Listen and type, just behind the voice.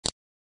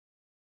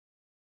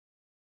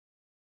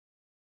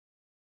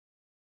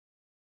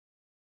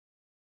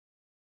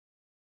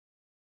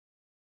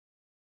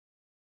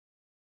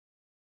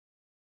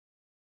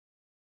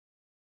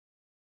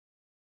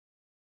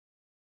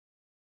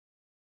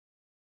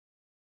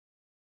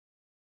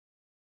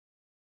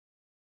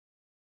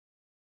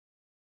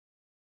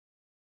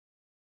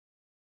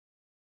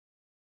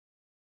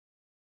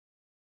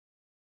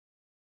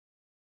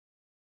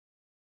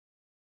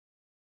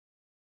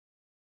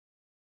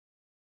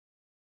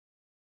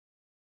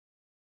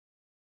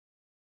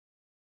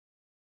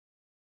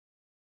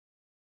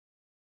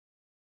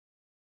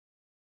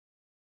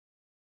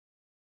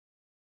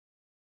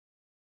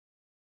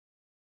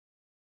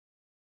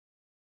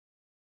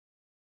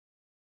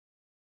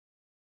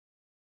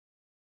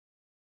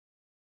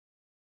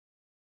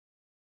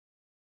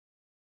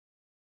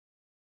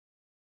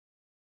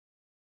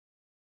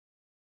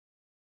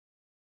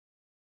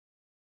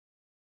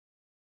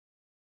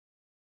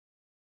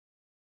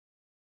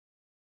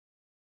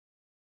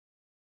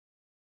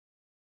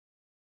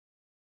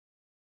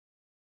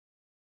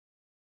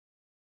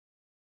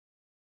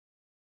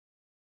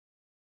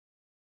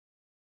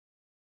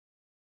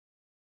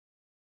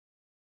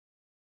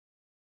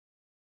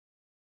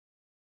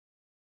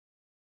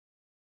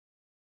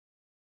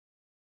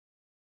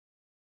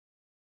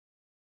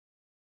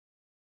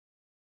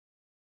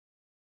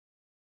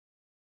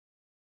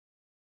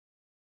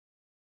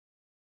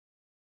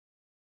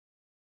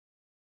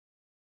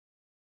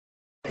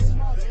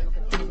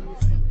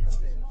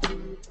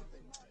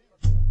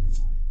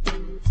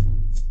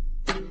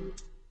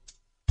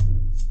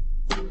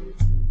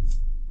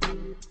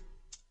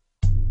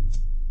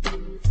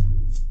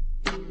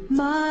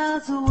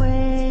Miles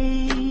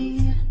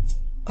away,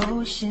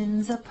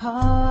 oceans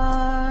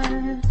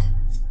apart,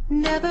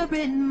 never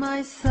in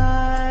my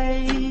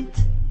sight,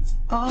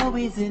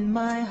 always in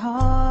my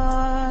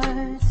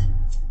heart.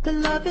 The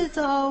love is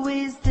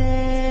always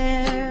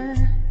there,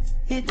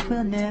 it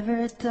will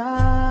never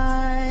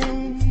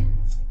die,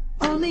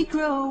 only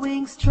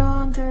growing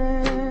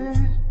stronger.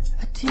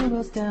 A tear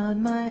rolls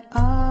down my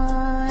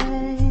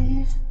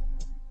eye.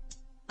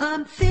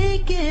 I'm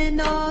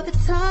thinking all the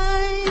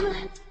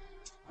time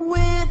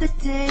where the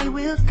day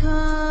will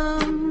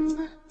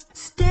come,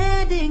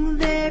 standing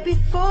there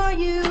before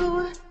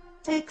you.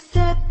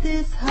 Accept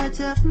this hut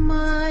of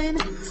mine,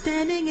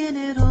 standing in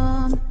it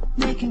all,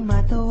 making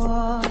my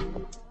door,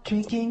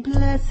 drinking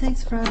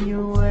blessings from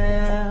your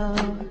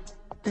well.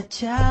 The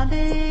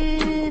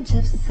challenge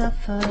of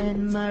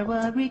suffering my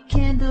world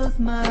rekindles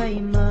my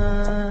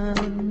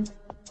mind.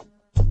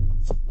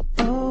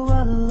 Oh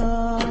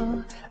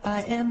Allah,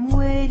 I am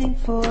waiting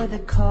for the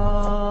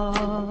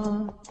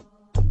call,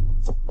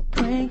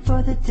 praying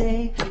for the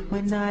day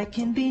when I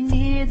can be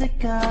near the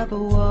Kaaba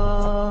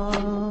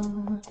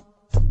wall.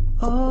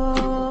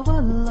 Oh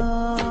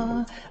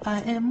Allah, I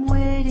am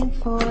waiting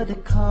for the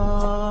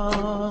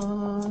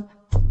call,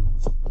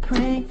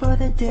 praying for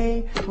the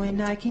day when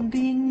I can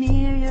be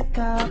near your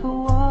Kaaba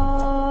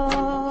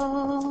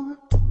wall.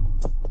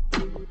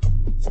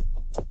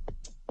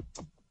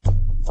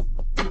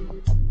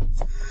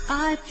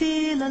 I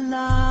feel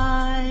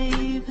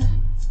alive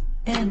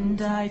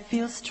and I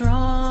feel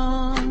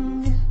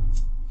strong.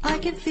 I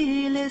can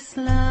feel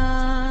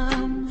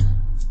Islam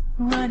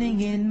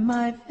running in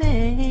my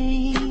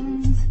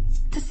veins.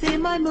 To see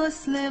my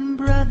Muslim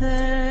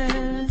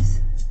brothers,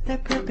 their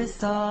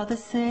purpose all the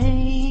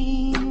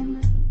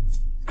same.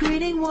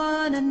 Greeting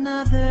one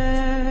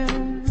another,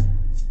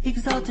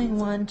 exalting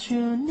one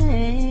true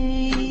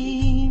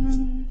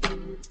name.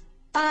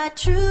 I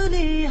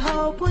truly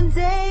hope one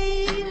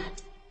day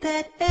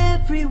that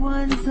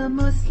everyone's a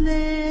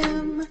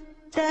Muslim,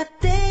 that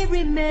they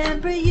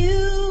remember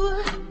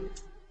you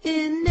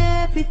in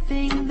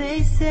everything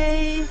they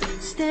say,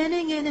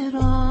 standing in it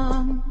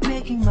all,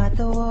 making my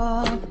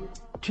dua,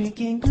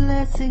 drinking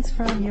blessings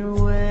from your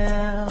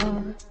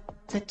well.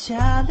 The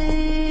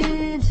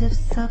challenge of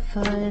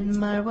suffering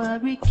my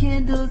world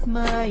rekindles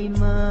my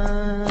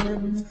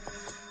iman.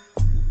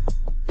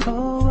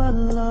 Oh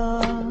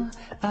Allah,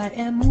 I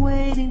am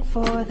waiting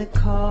for the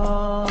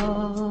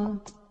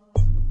call,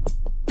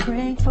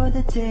 praying for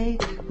the day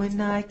when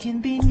I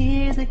can be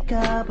near the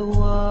Kaaba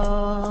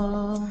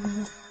wall.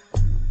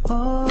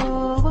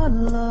 Oh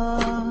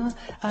Allah,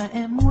 I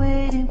am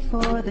waiting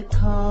for the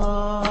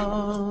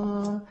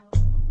call,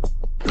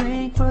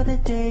 praying for the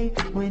day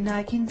when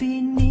I can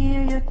be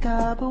near your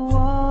Kaaba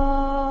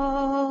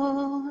wall.